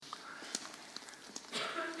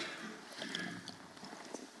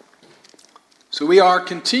So we are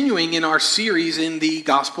continuing in our series in the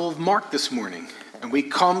Gospel of Mark this morning. And we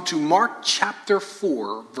come to Mark chapter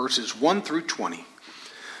 4, verses 1 through 20.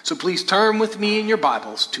 So please turn with me in your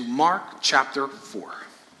Bibles to Mark chapter 4.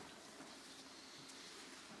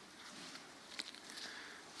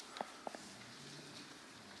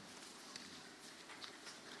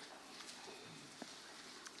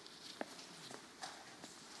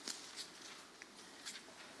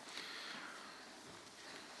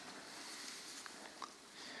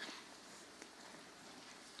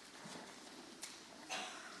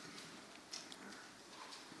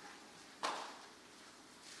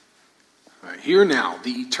 Hear now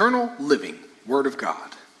the eternal living Word of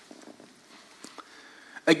God.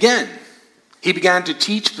 Again, he began to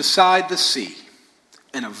teach beside the sea,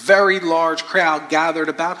 and a very large crowd gathered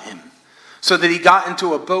about him, so that he got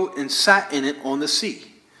into a boat and sat in it on the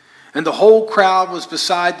sea. And the whole crowd was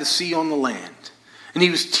beside the sea on the land, and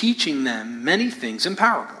he was teaching them many things in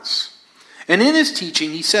parables. And in his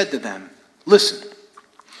teaching he said to them, "Listen,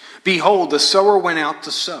 behold, the sower went out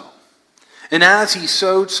to sow. And as he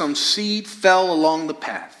sowed, some seed fell along the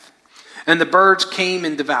path, and the birds came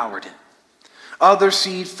and devoured it. Other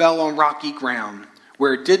seed fell on rocky ground,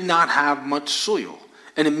 where it did not have much soil,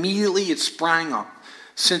 and immediately it sprang up,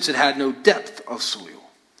 since it had no depth of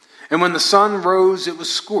soil. And when the sun rose, it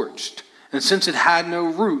was scorched, and since it had no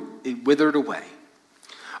root, it withered away.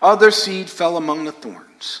 Other seed fell among the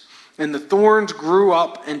thorns, and the thorns grew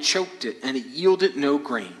up and choked it, and it yielded no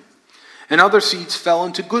grain. And other seeds fell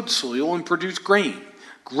into good soil and produced grain,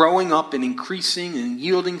 growing up and increasing and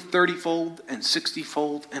yielding 30-fold and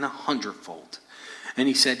 60-fold and 100-fold. And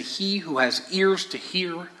he said, He who has ears to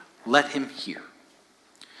hear, let him hear."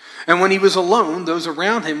 And when he was alone, those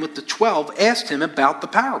around him with the 12 asked him about the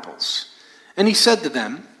parables. And he said to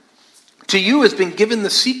them, "To you has been given the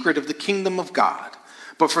secret of the kingdom of God,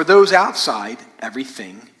 but for those outside,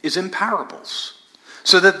 everything is in parables,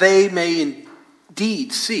 so that they may indeed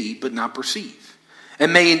see but not perceive,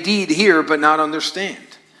 and may indeed hear but not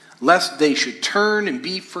understand, lest they should turn and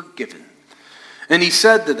be forgiven." And he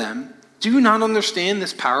said to them, "Do you not understand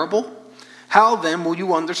this parable? How then will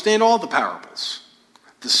you understand all the parables?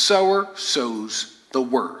 The sower sows the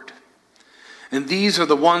word. And these are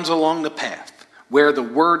the ones along the path, where the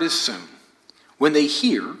word is sown. When they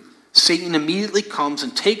hear, Satan immediately comes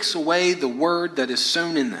and takes away the word that is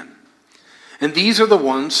sown in them. And these are the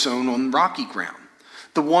ones sown on rocky ground,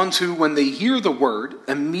 the ones who, when they hear the word,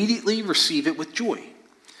 immediately receive it with joy.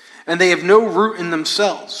 And they have no root in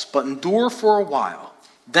themselves, but endure for a while.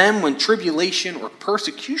 Then when tribulation or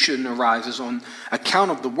persecution arises on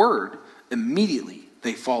account of the word, immediately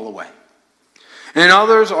they fall away. And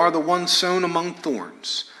others are the ones sown among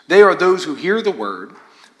thorns. They are those who hear the word,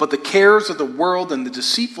 but the cares of the world and the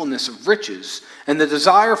deceitfulness of riches and the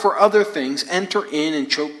desire for other things enter in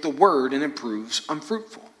and choke the word, and it proves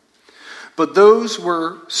unfruitful. But those who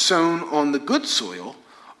were sown on the good soil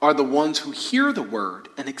are the ones who hear the word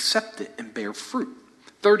and accept it and bear fruit,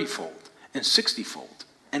 30-fold and 60-fold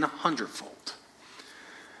and 100-fold.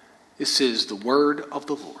 This is the word of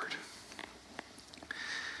the Lord.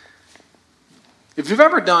 If you've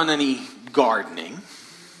ever done any gardening,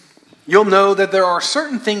 you'll know that there are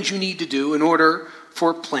certain things you need to do in order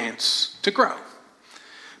for plants to grow.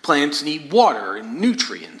 Plants need water and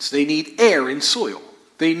nutrients. They need air and soil.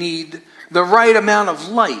 They need the right amount of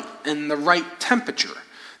light and the right temperature.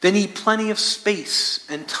 They need plenty of space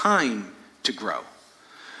and time to grow.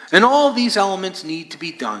 And all of these elements need to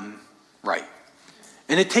be done right.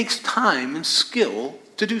 And it takes time and skill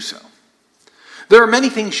to do so. There are many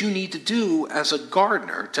things you need to do as a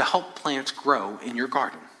gardener to help plants grow in your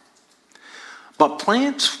garden. But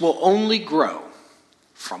plants will only grow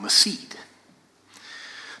from a seed.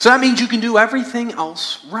 So that means you can do everything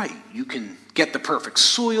else right. You can get the perfect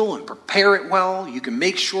soil and prepare it well. You can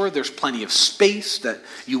make sure there's plenty of space, that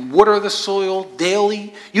you water the soil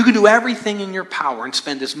daily. You can do everything in your power and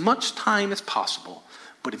spend as much time as possible.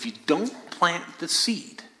 But if you don't plant the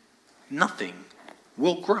seed, nothing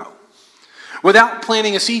will grow. Without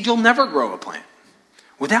planting a seed, you'll never grow a plant.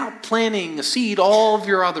 Without planting a seed, all of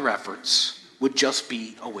your other efforts would just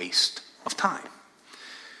be a waste of time.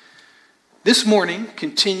 This morning,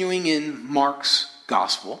 continuing in Mark's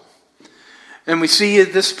gospel, and we see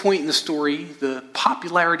at this point in the story, the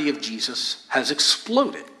popularity of Jesus has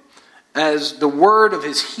exploded as the word of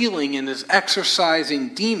his healing and his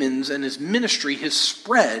exorcising demons and his ministry has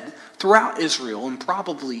spread throughout Israel and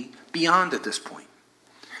probably beyond at this point.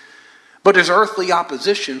 But his earthly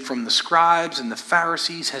opposition from the scribes and the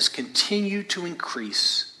Pharisees has continued to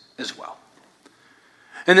increase as well.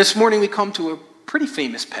 And this morning we come to a pretty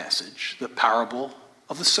famous passage, the parable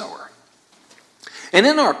of the sower. And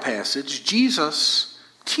in our passage, Jesus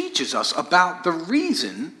teaches us about the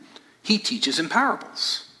reason he teaches in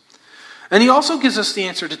parables. And he also gives us the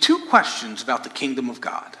answer to two questions about the kingdom of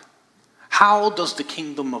God. How does the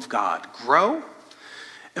kingdom of God grow?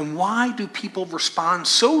 And why do people respond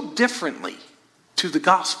so differently to the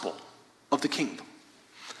gospel of the kingdom?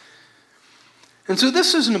 And so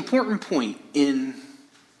this is an important point in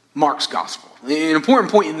Mark's gospel, an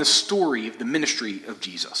important point in the story of the ministry of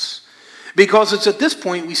Jesus. Because it's at this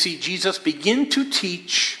point we see Jesus begin to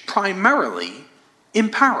teach primarily in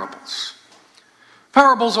parables.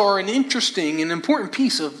 Parables are an interesting and important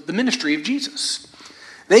piece of the ministry of Jesus.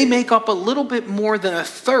 They make up a little bit more than a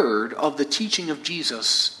third of the teaching of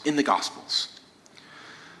Jesus in the Gospels.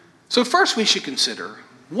 So first we should consider,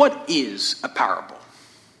 what is a parable?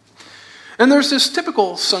 And there's this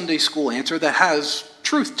typical Sunday school answer that has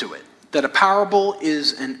truth to it, that a parable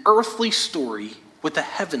is an earthly story with a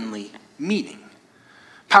heavenly meaning.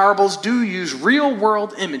 Parables do use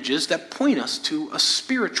real-world images that point us to a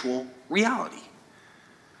spiritual reality.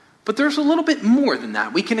 But there's a little bit more than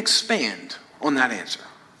that. We can expand on that answer.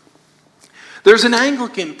 There's an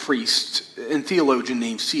Anglican priest and theologian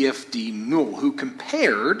named C.F.D. Muhl who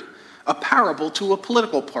compared a parable to a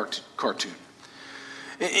political cartoon,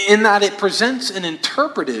 in that it presents an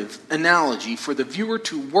interpretive analogy for the viewer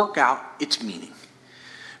to work out its meaning.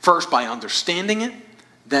 First by understanding it,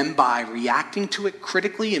 then by reacting to it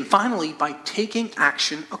critically, and finally by taking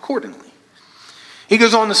action accordingly. He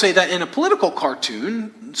goes on to say that in a political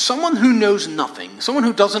cartoon, someone who knows nothing, someone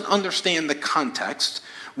who doesn't understand the context,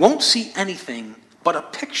 won't see anything but a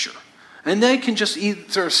picture. And they can just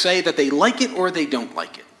either say that they like it or they don't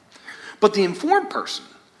like it. But the informed person,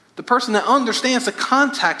 the person that understands the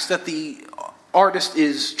context that the artist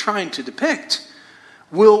is trying to depict,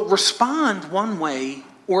 will respond one way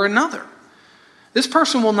or another. This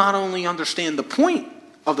person will not only understand the point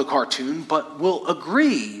of the cartoon, but will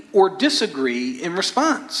agree or disagree in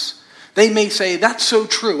response. They may say, that's so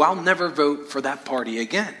true, I'll never vote for that party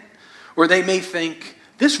again. Or they may think,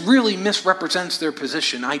 this really misrepresents their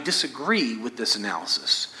position, I disagree with this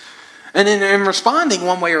analysis. And in responding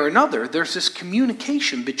one way or another, there's this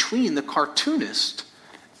communication between the cartoonist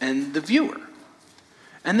and the viewer.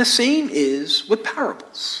 And the same is with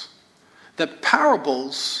parables. That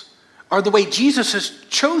parables are the way Jesus has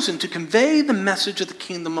chosen to convey the message of the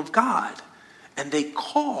kingdom of God. And they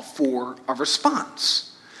call for a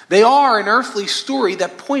response. They are an earthly story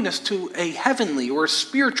that point us to a heavenly or a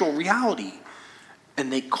spiritual reality.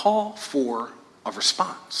 And they call for a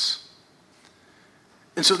response.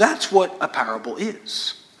 And so that's what a parable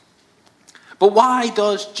is. But why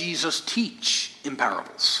does Jesus teach in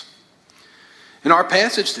parables? In our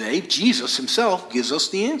passage today, Jesus himself gives us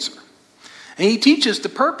the answer. And he teaches the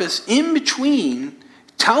purpose in between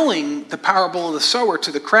telling the parable of the sower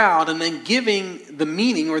to the crowd and then giving the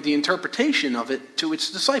meaning or the interpretation of it to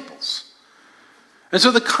its disciples. And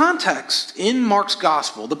so the context in Mark's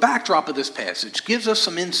gospel, the backdrop of this passage, gives us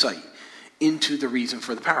some insight into the reason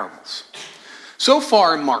for the parables. So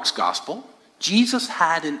far in Mark's gospel, Jesus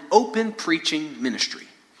had an open preaching ministry.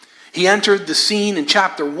 He entered the scene in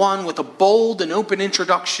chapter 1 with a bold and open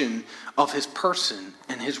introduction of his person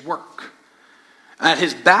and his work. At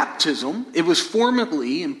his baptism, it was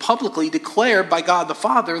formally and publicly declared by God the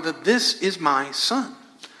Father that this is my son.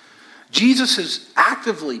 Jesus has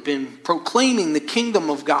actively been proclaiming the kingdom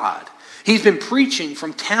of God. He's been preaching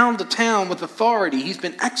from town to town with authority. He's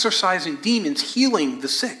been exorcising demons, healing the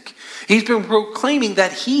sick. He's been proclaiming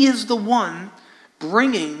that he is the one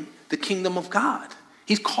bringing the kingdom of God.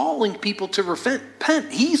 He's calling people to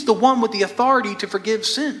repent. He's the one with the authority to forgive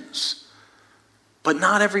sins. But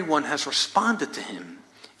not everyone has responded to him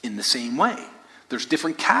in the same way. There's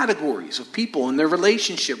different categories of people in their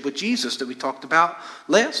relationship with Jesus that we talked about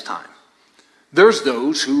last time. There's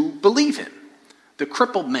those who believe him, the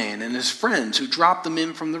crippled man and his friends who dropped him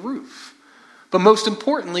in from the roof. But most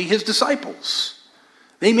importantly, his disciples.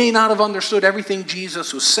 They may not have understood everything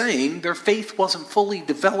Jesus was saying. Their faith wasn't fully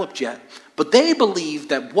developed yet. But they believed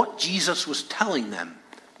that what Jesus was telling them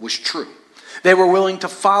was true. They were willing to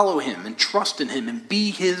follow him and trust in him and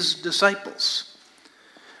be his disciples.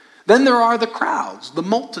 Then there are the crowds, the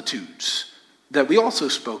multitudes that we also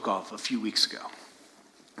spoke of a few weeks ago.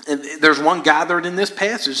 And there's one gathered in this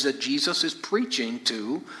passage that Jesus is preaching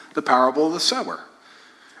to, the parable of the sower.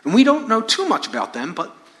 And we don't know too much about them,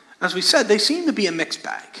 but as we said, they seem to be a mixed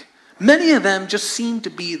bag. Many of them just seem to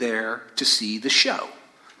be there to see the show.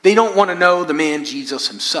 They don't want to know the man Jesus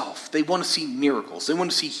himself. They want to see miracles. They want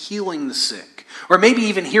to see healing the sick. Or maybe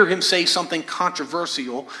even hear him say something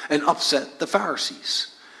controversial and upset the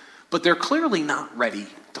Pharisees. But they're clearly not ready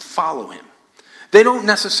to follow him. They don't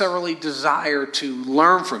necessarily desire to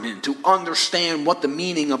learn from him, to understand what the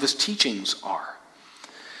meaning of his teachings are.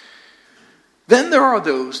 Then there are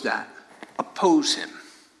those that oppose him,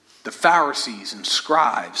 the Pharisees and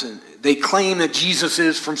scribes, and they claim that Jesus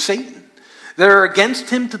is from Satan. They're against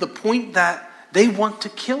him to the point that they want to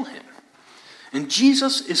kill him. And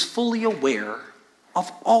Jesus is fully aware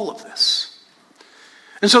of all of this.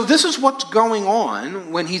 And so this is what's going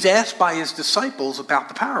on when he's asked by his disciples about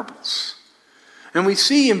the parables. And we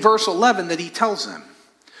see in verse 11 that he tells them,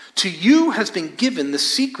 "To you has been given the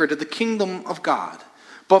secret of the kingdom of God,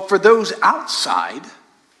 but for those outside,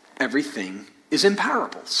 everything is in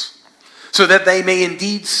parables, so that they may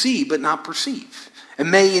indeed see but not perceive,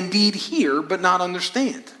 and may indeed hear but not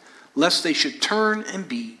understand, lest they should turn and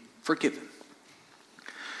be forgiven."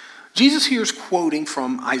 Jesus here is quoting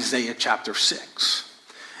from Isaiah chapter 6.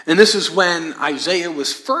 And this is when Isaiah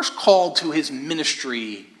was first called to his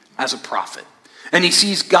ministry as a prophet. And he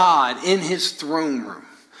sees God in his throne room.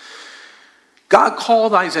 God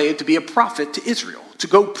called Isaiah to be a prophet to Israel, to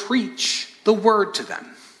go preach the word to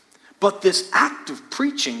them. But this act of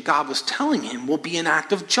preaching, God was telling him, will be an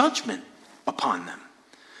act of judgment upon them.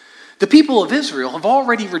 The people of Israel have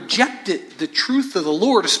already rejected the truth of the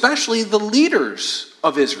Lord, especially the leaders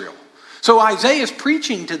of Israel. So Isaiah's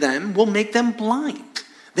preaching to them will make them blind.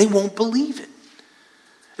 They won't believe it.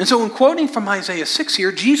 And so in quoting from Isaiah 6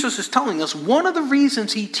 here, Jesus is telling us one of the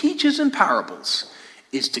reasons he teaches in parables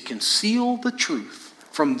is to conceal the truth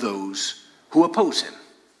from those who oppose him.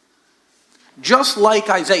 Just like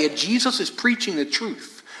Isaiah, Jesus is preaching the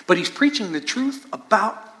truth, but he's preaching the truth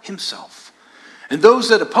about himself. And those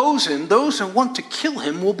that oppose him, those that want to kill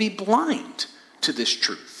him, will be blind to this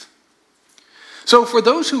truth. So for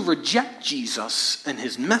those who reject Jesus and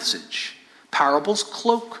his message, parables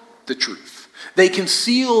cloak the truth. They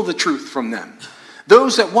conceal the truth from them.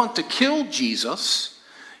 Those that want to kill Jesus,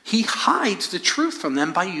 he hides the truth from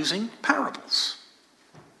them by using parables.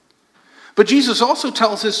 But Jesus also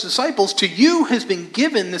tells his disciples, "To you has been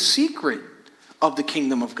given the secret of the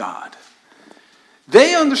kingdom of God."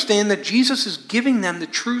 They understand that Jesus is giving them the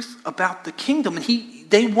truth about the kingdom, and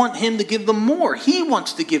they want him to give them more. He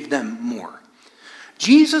wants to give them more.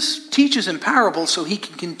 Jesus teaches in parables so he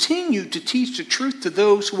can continue to teach the truth to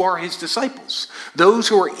those who are his disciples, those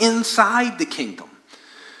who are inside the kingdom,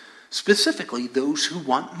 specifically those who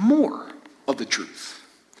want more of the truth.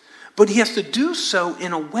 But he has to do so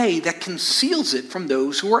in a way that conceals it from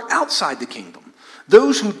those who are outside the kingdom,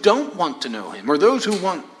 those who don't want to know him or those who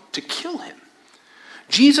want to kill him.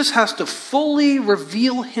 Jesus has to fully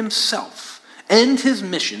reveal himself and his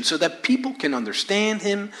mission so that people can understand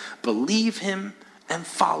him, believe him, and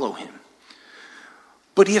follow him.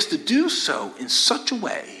 But he has to do so in such a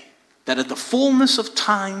way that at the fullness of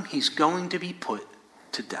time, he's going to be put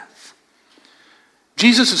to death.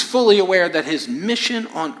 Jesus is fully aware that his mission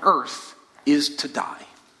on earth is to die.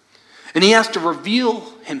 And he has to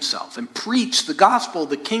reveal himself and preach the gospel of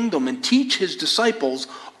the kingdom and teach his disciples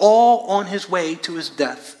all on his way to his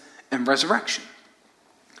death and resurrection.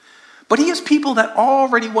 But he has people that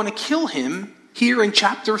already want to kill him here in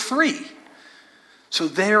chapter 3. So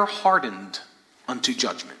they're hardened unto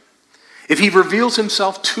judgment. If he reveals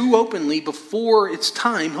himself too openly before it's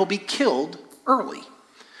time, he'll be killed early.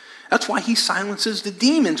 That's why he silences the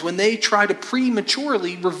demons when they try to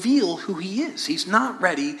prematurely reveal who he is. He's not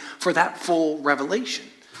ready for that full revelation.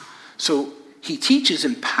 So he teaches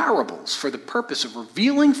in parables for the purpose of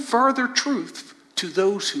revealing further truth to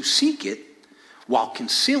those who seek it while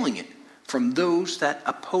concealing it from those that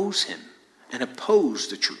oppose him and oppose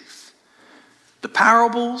the truth. The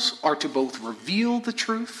parables are to both reveal the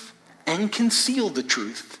truth and conceal the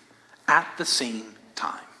truth at the same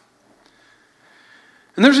time.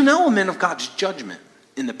 And there's an element of God's judgment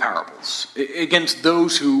in the parables against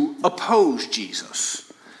those who oppose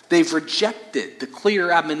Jesus. They've rejected the clear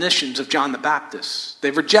admonitions of John the Baptist.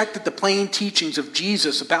 They've rejected the plain teachings of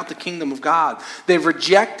Jesus about the kingdom of God. They've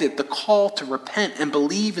rejected the call to repent and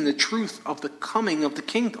believe in the truth of the coming of the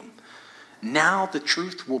kingdom. Now the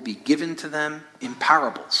truth will be given to them in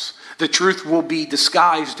parables. The truth will be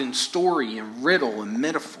disguised in story and riddle and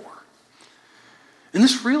metaphor. And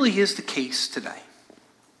this really is the case today.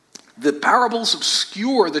 The parables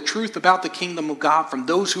obscure the truth about the kingdom of God from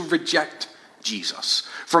those who reject Jesus,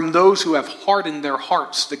 from those who have hardened their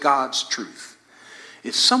hearts to God's truth.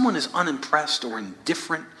 If someone is unimpressed or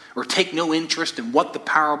indifferent or take no interest in what the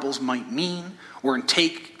parables might mean, or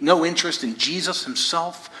take no interest in Jesus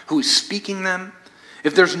himself who is speaking them,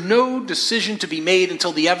 if there's no decision to be made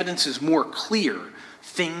until the evidence is more clear,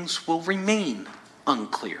 things will remain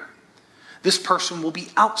unclear. This person will be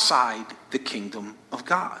outside the kingdom of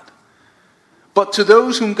God. But to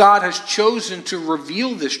those whom God has chosen to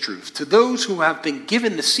reveal this truth, to those who have been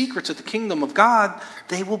given the secrets of the kingdom of God,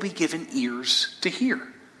 they will be given ears to hear.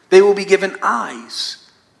 They will be given eyes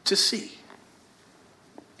to see.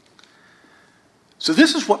 So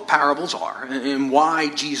this is what parables are and why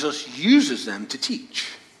Jesus uses them to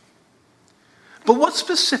teach. But what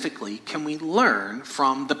specifically can we learn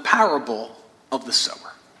from the parable of the sower?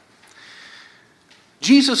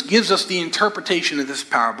 Jesus gives us the interpretation of this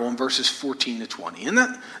parable in verses 14 to 20. And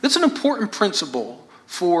that's an important principle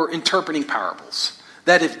for interpreting parables.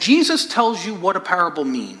 That if Jesus tells you what a parable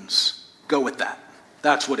means, go with that.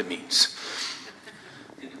 That's what it means.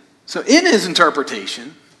 So in his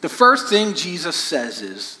interpretation, the first thing Jesus says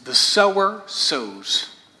is, the sower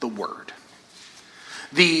sows the word.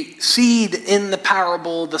 The seed in the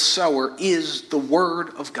parable, the sower, is the word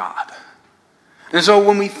of God. And so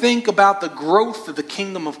when we think about the growth of the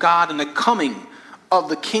kingdom of God and the coming of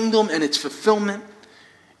the kingdom and its fulfillment,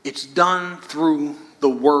 it's done through the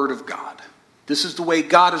word of God. This is the way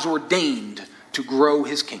God has ordained to grow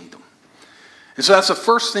his kingdom. And so that's the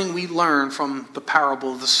first thing we learn from the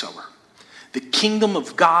parable of the sower. The kingdom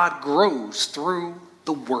of God grows through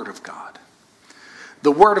the word of God.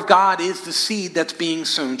 The word of God is the seed that's being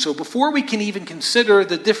sown. So before we can even consider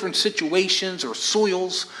the different situations or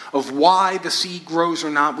soils of why the seed grows or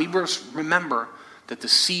not, we must remember that the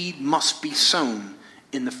seed must be sown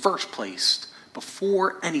in the first place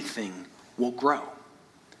before anything will grow.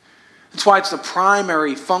 That's why it's the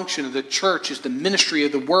primary function of the church is the ministry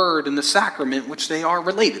of the word and the sacrament, which they are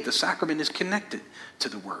related. The sacrament is connected to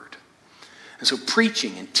the word. And so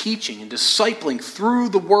preaching and teaching and discipling through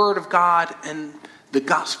the word of God and the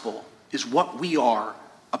gospel is what we are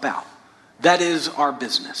about. That is our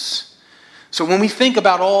business. So when we think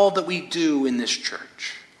about all that we do in this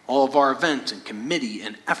church, all of our events and committee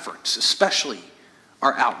and efforts, especially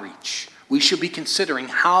our outreach, we should be considering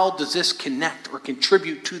how does this connect or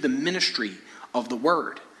contribute to the ministry of the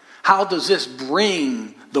word? How does this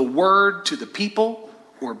bring the word to the people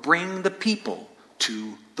or bring the people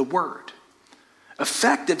to the word?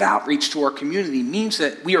 Effective outreach to our community means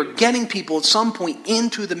that we are getting people at some point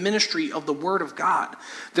into the ministry of the Word of God.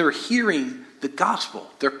 They're hearing the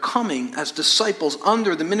gospel. They're coming as disciples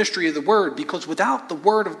under the ministry of the Word, because without the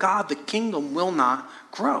Word of God, the kingdom will not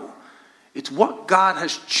grow. It's what God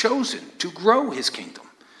has chosen to grow his kingdom.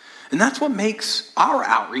 And that's what makes our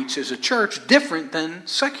outreach as a church different than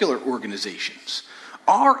secular organizations.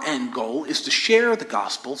 Our end goal is to share the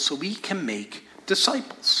gospel so we can make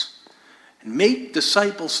disciples. And make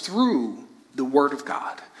disciples through the word of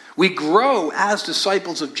God. We grow as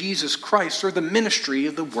disciples of Jesus Christ through the ministry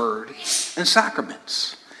of the word and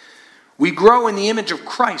sacraments. We grow in the image of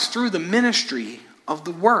Christ through the ministry of the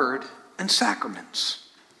word and sacraments.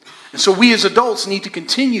 And so we as adults need to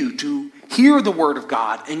continue to hear the word of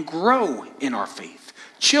God and grow in our faith.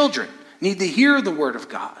 Children need to hear the word of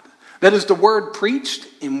God. That is the word preached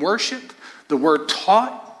in worship, the word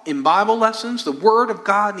taught in Bible lessons. The word of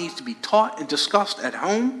God needs to be taught and discussed at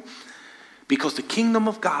home, because the kingdom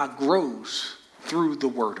of God grows through the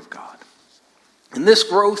word of God. And this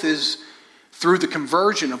growth is through the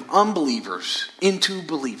conversion of unbelievers into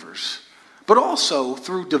believers, but also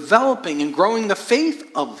through developing and growing the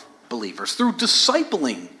faith of believers, through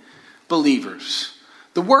discipling believers.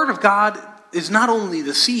 The word of God is not only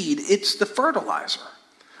the seed, it's the fertilizer.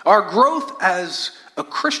 Our growth as a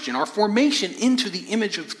Christian, our formation into the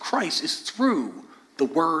image of Christ, is through the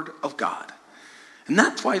word of God. And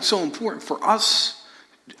that's why it's so important for us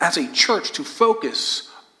as a church to focus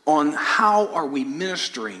on how are we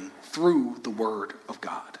ministering through the word of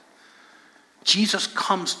God. Jesus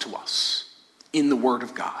comes to us in the word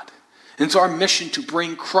of God. And it's our mission to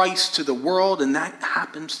bring Christ to the world, and that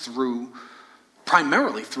happens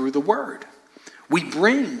primarily through the word. We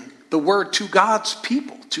bring the word to God's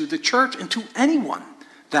people, to the church, and to anyone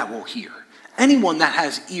that will hear, anyone that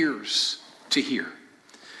has ears to hear.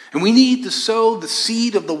 And we need to sow the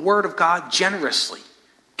seed of the word of God generously,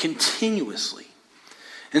 continuously.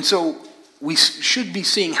 And so we should be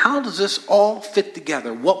seeing, how does this all fit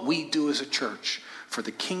together, what we do as a church for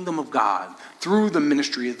the kingdom of God through the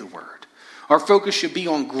ministry of the word? Our focus should be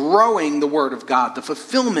on growing the word of God, the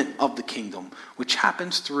fulfillment of the kingdom, which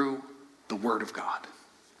happens through the word of God.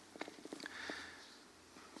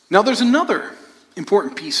 Now there's another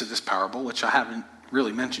important piece of this parable, which I haven't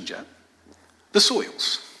really mentioned yet, the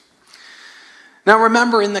soils. Now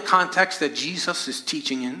remember, in the context that Jesus is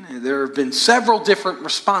teaching in, there have been several different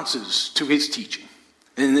responses to his teaching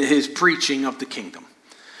and his preaching of the kingdom.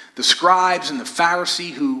 The scribes and the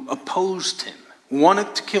Pharisee who opposed him,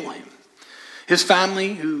 wanted to kill him. His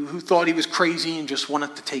family who thought he was crazy and just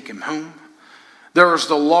wanted to take him home. There's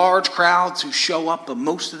the large crowds who show up, but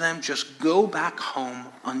most of them just go back home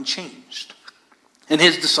unchanged. And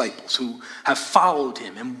his disciples who have followed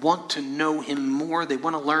him and want to know him more, they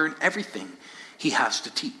want to learn everything he has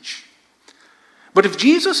to teach. But if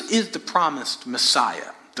Jesus is the promised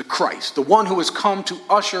Messiah, the Christ, the one who has come to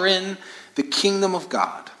usher in the kingdom of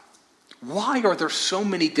God, why are there so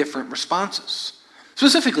many different responses?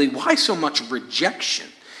 Specifically, why so much rejection?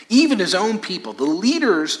 Even his own people, the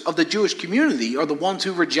leaders of the Jewish community, are the ones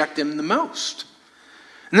who reject him the most.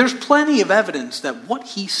 And there's plenty of evidence that what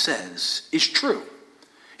he says is true.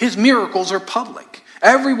 His miracles are public.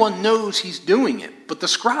 Everyone knows he's doing it, but the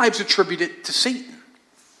scribes attribute it to Satan.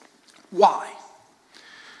 Why?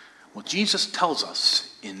 Well, Jesus tells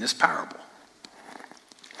us in this parable.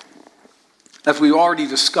 As we already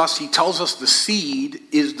discussed, he tells us the seed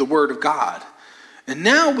is the word of God. And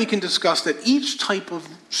now we can discuss that each type of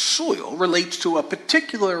soil relates to a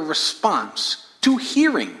particular response to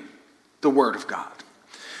hearing the word of God.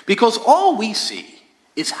 Because all we see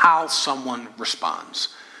is how someone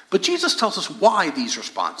responds. But Jesus tells us why these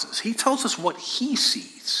responses. He tells us what he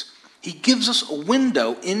sees. He gives us a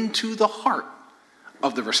window into the heart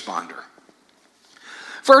of the responder.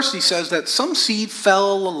 First, he says that some seed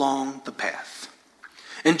fell along the path.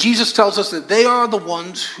 And Jesus tells us that they are the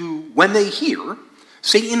ones who, when they hear,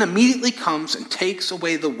 Satan immediately comes and takes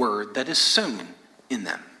away the word that is sown in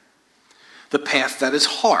them. The path that is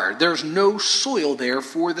hard, there's no soil there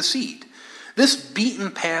for the seed. This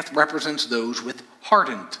beaten path represents those with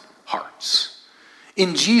hardened hearts.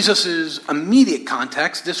 In Jesus' immediate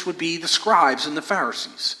context, this would be the scribes and the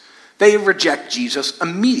Pharisees. They reject Jesus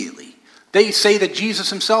immediately. They say that Jesus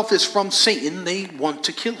himself is from Satan. They want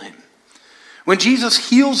to kill him. When Jesus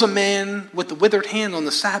heals a man with the withered hand on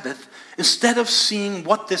the Sabbath, instead of seeing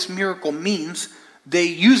what this miracle means, they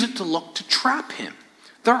use it to look to trap him.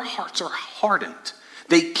 Their hearts are hardened.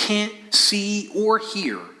 They can't see or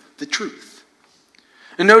hear the truth.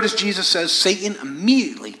 And notice Jesus says Satan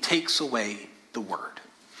immediately takes away the word.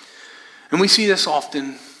 And we see this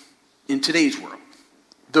often in today's world.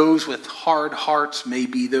 Those with hard hearts may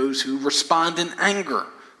be those who respond in anger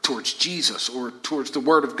towards Jesus or towards the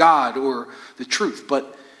word of God or the truth.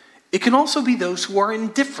 But it can also be those who are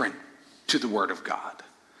indifferent to the word of God.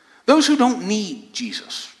 Those who don't need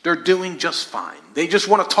Jesus. They're doing just fine. They just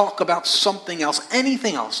want to talk about something else,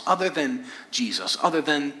 anything else other than Jesus, other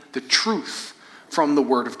than the truth from the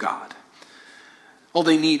word of God. All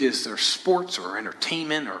they need is their sports or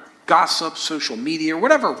entertainment or gossip, social media, or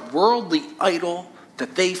whatever worldly idol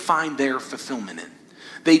that they find their fulfillment in.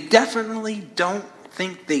 They definitely don't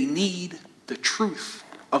think they need the truth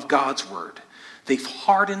of God's word. They've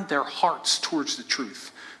hardened their hearts towards the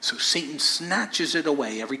truth, so Satan snatches it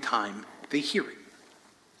away every time they hear it.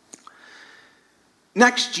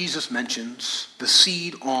 Next, Jesus mentions the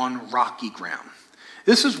seed on rocky ground.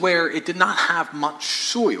 This is where it did not have much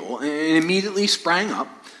soil, and it immediately sprang up.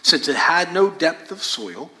 Since it had no depth of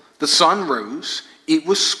soil, the sun rose, it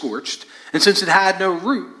was scorched, and since it had no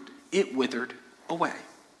root, it withered away.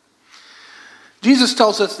 Jesus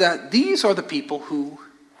tells us that these are the people who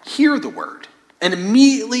hear the word and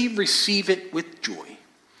immediately receive it with joy.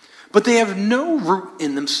 But they have no root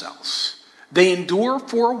in themselves. They endure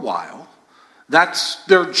for a while. That's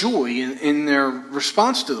their joy in their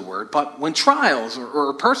response to the word. But when trials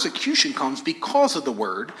or persecution comes because of the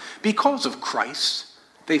word, because of Christ,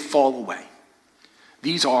 they fall away.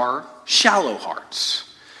 These are shallow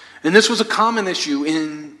hearts. And this was a common issue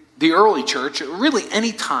in the early church, really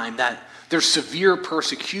any time that there's severe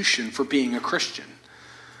persecution for being a Christian.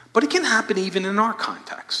 But it can happen even in our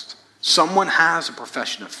context. Someone has a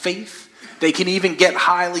profession of faith. They can even get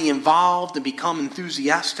highly involved and become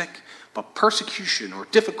enthusiastic. But persecution or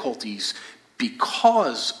difficulties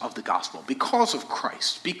because of the gospel, because of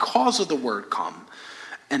Christ, because of the word come,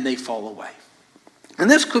 and they fall away. And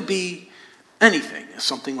this could be anything.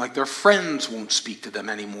 Something like their friends won't speak to them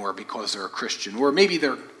anymore because they're a Christian. Or maybe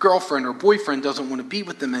their girlfriend or boyfriend doesn't want to be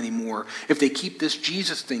with them anymore if they keep this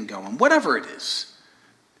Jesus thing going. Whatever it is,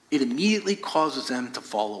 it immediately causes them to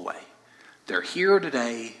fall away. They're here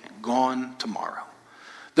today, gone tomorrow.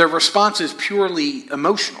 Their response is purely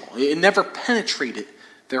emotional. It never penetrated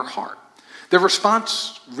their heart. Their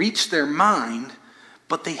response reached their mind,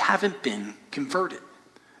 but they haven't been converted.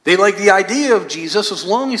 They like the idea of Jesus as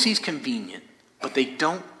long as he's convenient, but they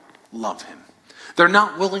don't love him. They're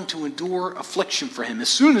not willing to endure affliction for him. As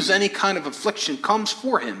soon as any kind of affliction comes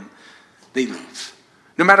for him, they leave.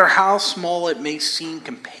 No matter how small it may seem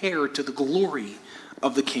compared to the glory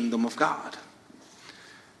of the kingdom of God.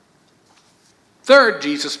 Third,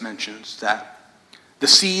 Jesus mentions that the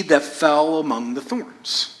seed that fell among the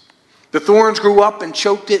thorns. The thorns grew up and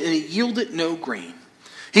choked it, and it yielded no grain.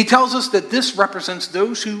 He tells us that this represents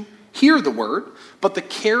those who hear the word, but the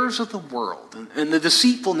cares of the world and the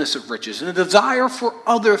deceitfulness of riches and the desire for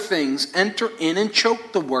other things enter in and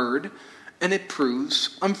choke the word, and it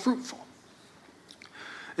proves unfruitful.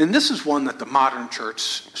 And this is one that the modern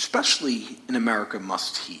church, especially in America,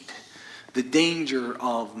 must heed. The danger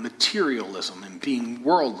of materialism and being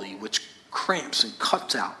worldly, which cramps and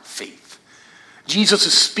cuts out faith. Jesus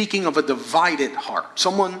is speaking of a divided heart.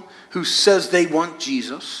 Someone who says they want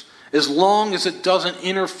Jesus, as long as it doesn't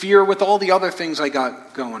interfere with all the other things I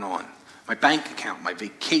got going on. My bank account, my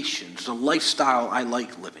vacations, the lifestyle I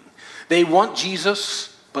like living. They want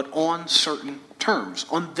Jesus, but on certain terms,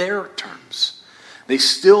 on their terms. They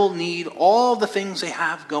still need all the things they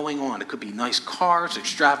have going on. It could be nice cars,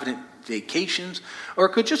 extravagant vacations, or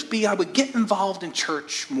it could just be I would get involved in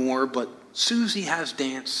church more, but Susie has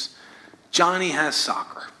dance, Johnny has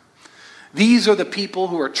soccer. These are the people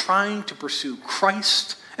who are trying to pursue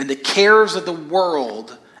Christ and the cares of the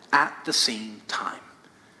world at the same time.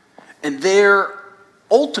 And they're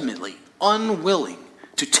ultimately unwilling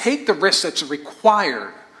to take the risk that's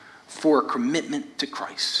required for a commitment to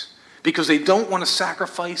Christ. Because they don't want to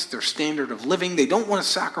sacrifice their standard of living. They don't want to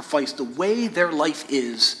sacrifice the way their life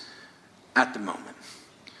is at the moment.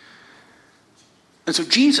 And so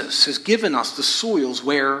Jesus has given us the soils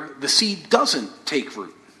where the seed doesn't take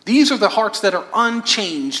root. These are the hearts that are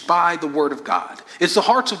unchanged by the word of God. It's the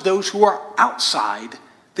hearts of those who are outside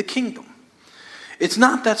the kingdom. It's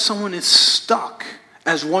not that someone is stuck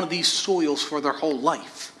as one of these soils for their whole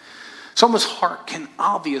life. Someone's heart can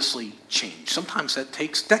obviously change. Sometimes that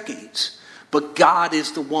takes decades. But God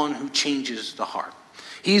is the one who changes the heart.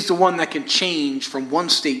 He's the one that can change from one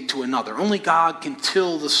state to another. Only God can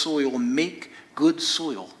till the soil and make good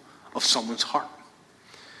soil of someone's heart.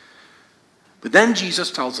 But then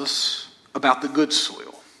Jesus tells us about the good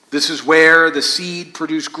soil. This is where the seed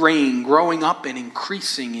produced grain, growing up and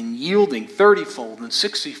increasing and yielding 30-fold and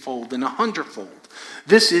 60-fold and 100-fold.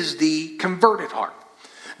 This is the converted heart.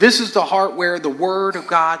 This is the heart where the word of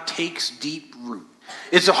God takes deep root.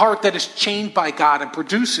 It's a heart that is changed by God and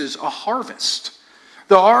produces a harvest.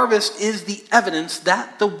 The harvest is the evidence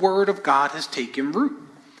that the word of God has taken root.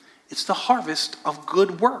 It's the harvest of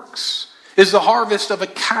good works. It's the harvest of a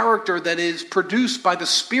character that is produced by the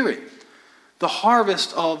Spirit. The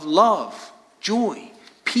harvest of love, joy,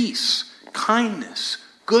 peace, kindness,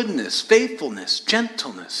 goodness, faithfulness,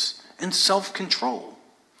 gentleness, and self-control.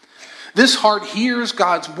 This heart hears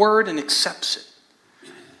God's word and accepts it.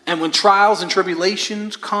 And when trials and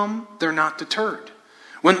tribulations come, they're not deterred.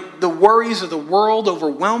 When the worries of the world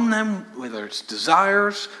overwhelm them, whether it's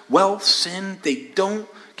desires, wealth, sin, they don't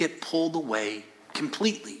get pulled away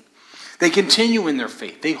completely. They continue in their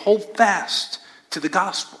faith. They hold fast to the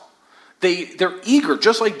gospel. They're eager,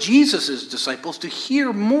 just like Jesus' disciples, to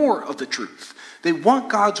hear more of the truth. They want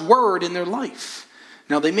God's word in their life.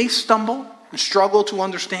 Now, they may stumble and struggle to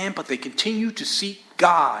understand, but they continue to seek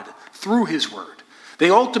God through his word.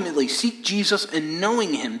 They ultimately seek Jesus, and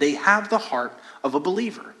knowing him, they have the heart of a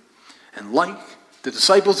believer. And like the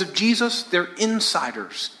disciples of Jesus, they're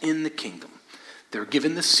insiders in the kingdom. They're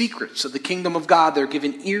given the secrets of the kingdom of God. They're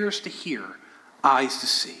given ears to hear, eyes to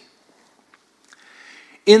see.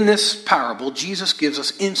 In this parable, Jesus gives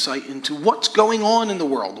us insight into what's going on in the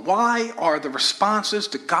world. Why are the responses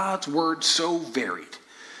to God's word so varied?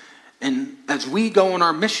 And as we go on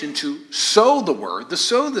our mission to sow the word, to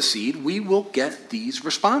sow the seed, we will get these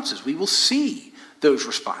responses. We will see those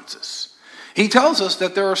responses. He tells us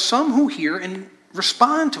that there are some who hear and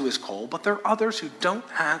respond to his call, but there are others who don't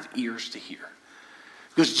have ears to hear.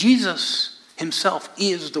 Because Jesus himself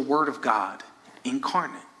is the word of God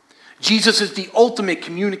incarnate. Jesus is the ultimate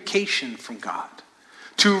communication from God.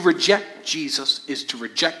 To reject Jesus is to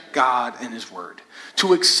reject God and his word.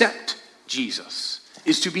 To accept Jesus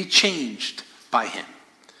is to be changed by him.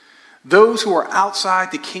 Those who are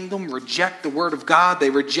outside the kingdom reject the word of God. They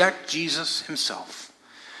reject Jesus himself.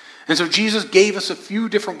 And so Jesus gave us a few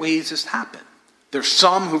different ways this happened. There's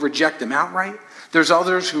some who reject him outright. There's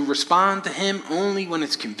others who respond to him only when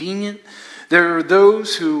it's convenient. There are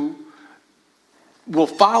those who will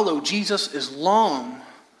follow Jesus as long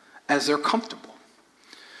as they're comfortable.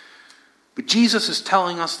 But Jesus is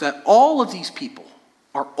telling us that all of these people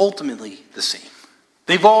are ultimately the same.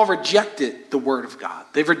 They've all rejected the word of God.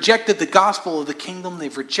 They've rejected the gospel of the kingdom.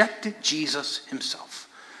 They've rejected Jesus himself.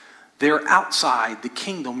 They're outside the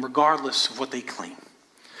kingdom regardless of what they claim.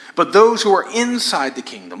 But those who are inside the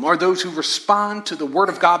kingdom are those who respond to the word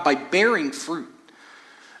of God by bearing fruit.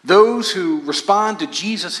 Those who respond to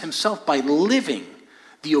Jesus himself by living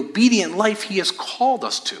the obedient life he has called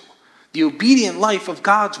us to. the obedient life of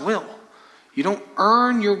God's will. You don't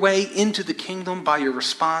earn your way into the kingdom by your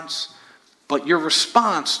response, but your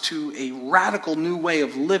response to a radical new way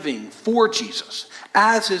of living for Jesus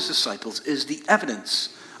as his disciples is the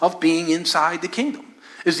evidence of being inside the kingdom,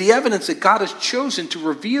 is the evidence that God has chosen to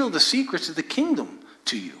reveal the secrets of the kingdom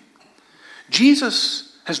to you.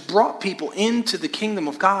 Jesus has brought people into the kingdom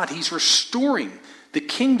of God. He's restoring the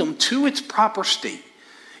kingdom to its proper state.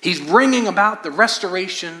 He's bringing about the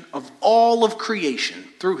restoration of all of creation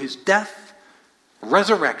through his death,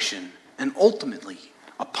 resurrection, and ultimately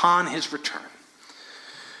upon his return.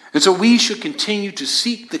 And so we should continue to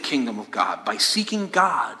seek the kingdom of God by seeking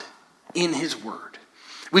God in his word.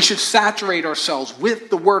 We should saturate ourselves with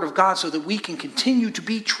the word of God so that we can continue to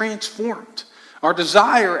be transformed. Our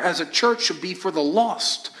desire as a church should be for the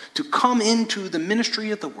lost to come into the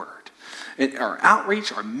ministry of the word. And our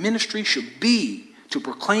outreach, our ministry should be to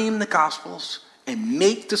proclaim the gospels and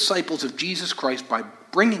make disciples of Jesus Christ by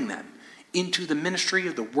bringing them into the ministry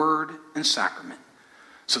of the word and sacrament,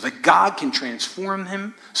 so that God can transform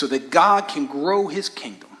him, so that God can grow his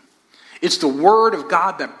kingdom. It's the word of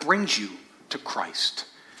God that brings you to Christ,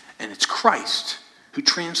 and it's Christ who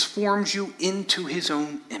transforms you into his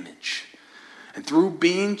own image. And through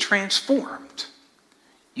being transformed,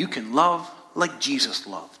 you can love like Jesus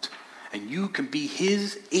loved, and you can be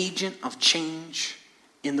his agent of change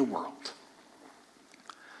in the world.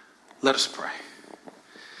 Let us pray.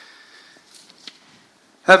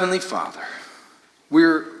 Heavenly Father,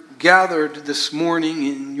 we're gathered this morning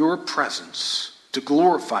in your presence to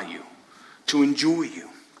glorify you, to enjoy you.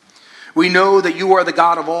 We know that you are the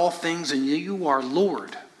God of all things and you are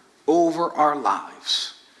Lord over our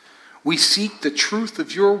lives. We seek the truth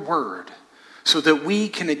of your word so that we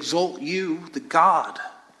can exalt you, the God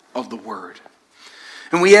of the word.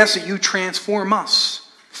 And we ask that you transform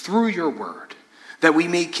us through your word, that we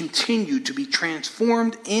may continue to be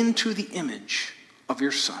transformed into the image of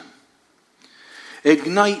your Son.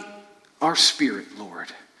 Ignite our spirit, Lord.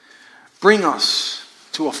 Bring us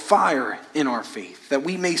to a fire in our faith, that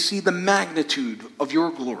we may see the magnitude of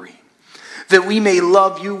your glory, that we may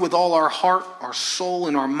love you with all our heart, our soul,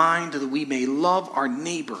 and our mind, that we may love our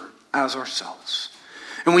neighbor as ourselves.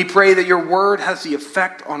 And we pray that your word has the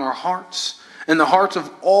effect on our hearts and the hearts of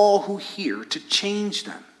all who hear, to change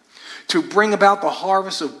them, to bring about the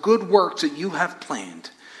harvest of good works that you have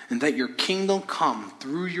planned, and that your kingdom come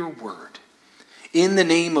through your word. In the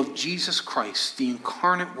name of Jesus Christ, the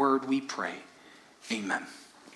incarnate word, we pray. Amen.